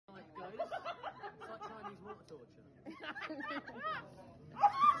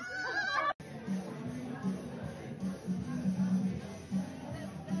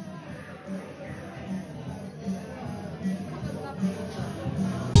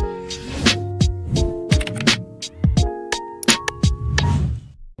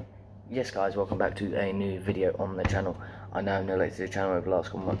Yes guys, welcome back to a new video on the channel. I know I've neglected the channel over the last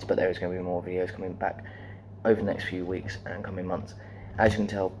couple of months, but there is going to be more videos coming back over the next few weeks and coming months. As you can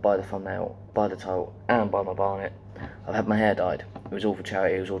tell by the thumbnail, by the title and by my barnet, I've had my hair dyed. It was all for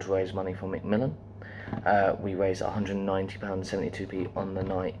charity, it was all to raise money for Macmillan. We raised £190.72p on the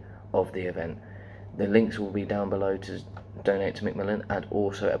night of the event. The links will be down below to donate to Macmillan, and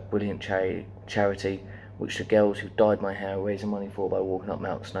also a brilliant charity which the girls who dyed my hair are raising money for by walking up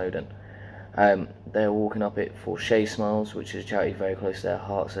Mount Snowdon. They're walking up it for Shay Smiles, which is a charity very close to their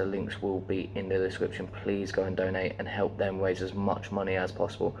hearts. The links will be in the description. Please go and donate and help them raise as much money as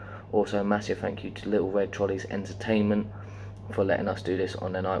possible. Also a massive thank you to Little Red Trolleys Entertainment for letting us do this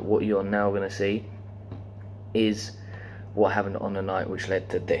on the night. What you're now going to see is what happened on the night which led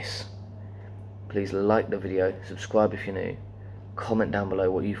to this. Please like the video, subscribe if you're new, comment down below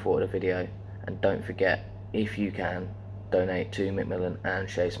what you thought of the video, and don't forget, if you can, donate to Macmillan and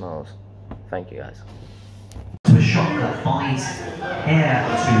Shay Smiles. Thank you guys. To a shop that buys hair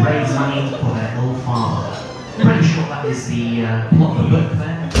to raise money for their ill father. I'm pretty sure that is the plot of the book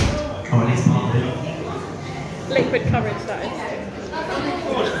there, or at least part of it. Liquid courage, that is.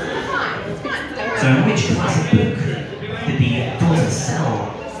 So in which classic book did the daughter sell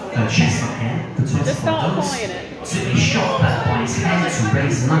her chestnut hair for $24 Just start buying it. to a shop that buys hair to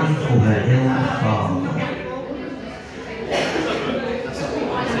raise money for her ill father?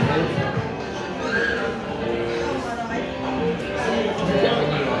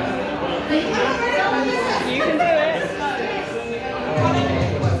 You can do it.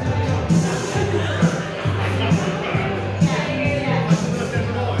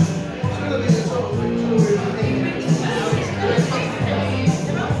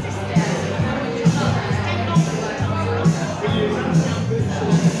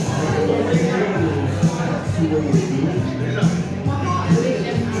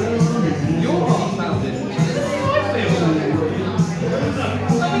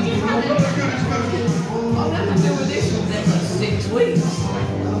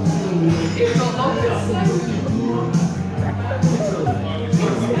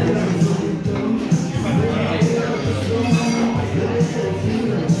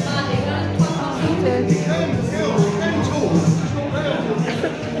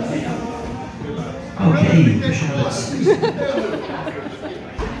 Okay,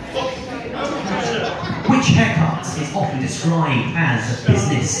 which haircut is often described as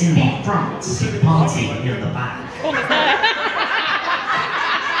business in the front, party in the back?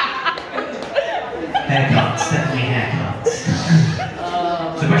 Haircuts, definitely haircuts.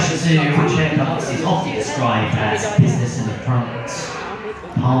 So question 2, which haircuts is often described as business in the front,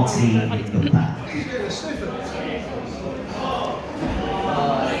 party in the back?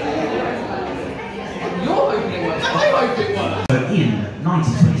 So in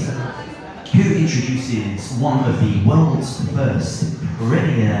 1927, who introduces one of the world's first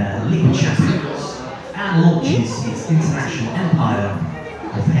premier liquid shampoos and launches its international empire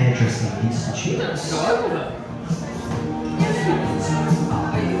of hairdressing institutes?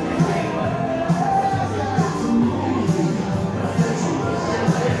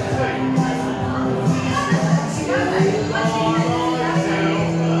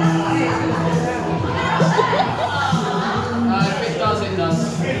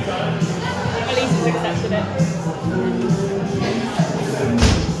 At least he's accepted it.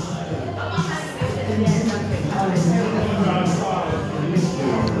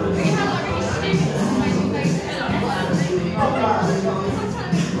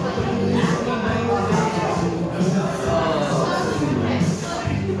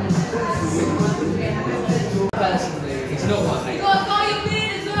 Personally, it's not my thing. You got to buy your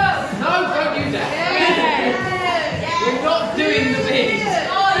beard as well. No, don't do that. Yeah. We're not doing the beard.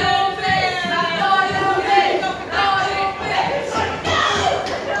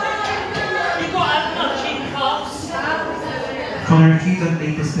 Connor, if you don't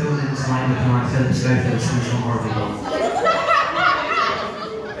leave this building tonight looking like Philip Schofield, something's horribly wrong.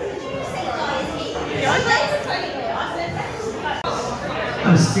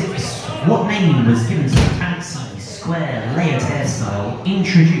 Number 6. What name was given to the fancy, square, layered hairstyle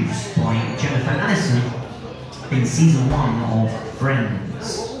introduced by Jennifer Aniston in season 1 of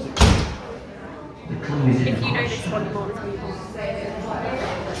Friends? The clue is in If the you know question. this one, you want to.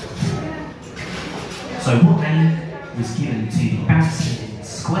 So what name was given to the bouncy,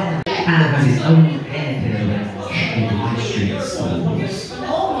 square, and has his own hair care range in high street stores?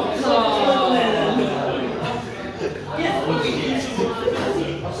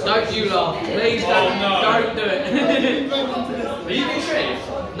 Don't you laugh. Please don't do it. Are you being serious?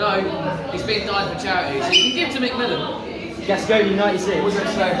 No, it's being dyed for charity, so you can give to Macmillan. Gascony 96. What was it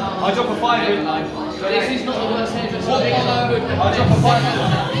say? I'll drop a 5 in. This is not the worst hairdresser. I'll drop a 5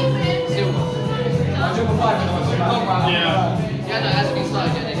 in. Silver. I'll drop a 5 in. Yeah, no, it hasn't been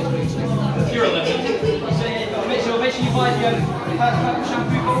started yet. It's pretty sweet. You're 11. So make sure you buy the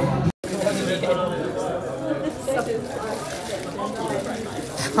shampoo bowl.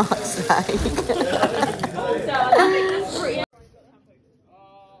 Fuck's sake.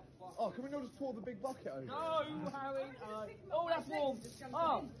 Oh, can we not just pour the big bucket over? No, Harry. Oh, that's warm.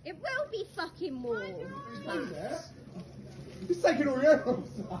 Oh. It will be fucking warm. He's taking all your off.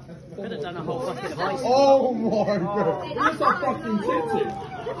 Could have done a whole bucket of ice. Oh my god. It's a fucking titty.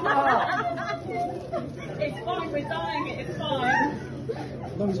 It's fine, we're dying it, it's fine.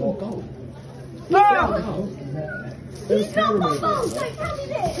 No, it's all gold. He's not got balls, don't tell me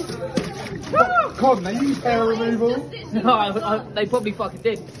this. Come on, they use hair removal. No, they probably fucking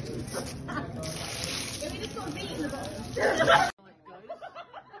did. We just got beaten the ball.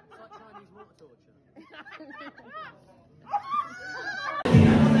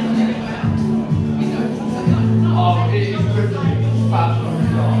 Oh, it is fab.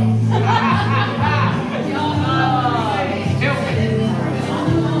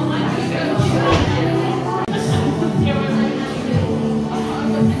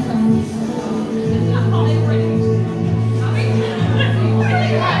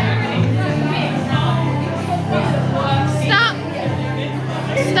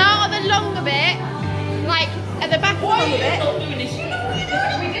 Start on the longer bit, like at the back of the longer bit.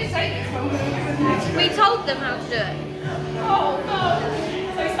 We told them how to do it.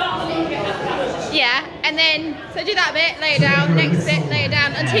 Yeah, and then, so do that bit, lay it down, next bit, lay it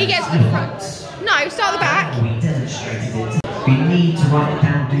down, until you get to the front. No, start at the back. We demonstrated it. If you need to write it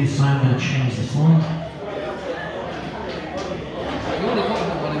down, do so. I'm going to change the slide.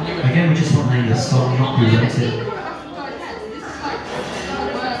 Again, we just want to name the song, not who wrote it.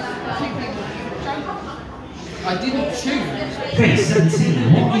 I didn't choose. Okay,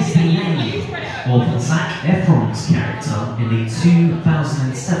 17. What is the name of Zac Efron's character in the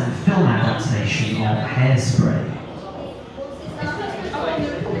 2007 film adaptation of Hairspray?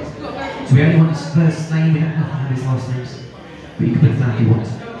 So we only want his first name, we don't have to have his last names. But you can put that if you want.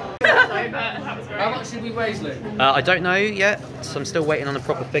 How much did we raise, Luke? I don't know yet, so I'm still waiting on a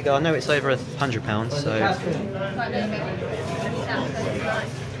proper figure. I know it's over £100, so...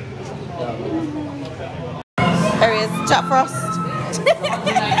 There he is, Jack Frost.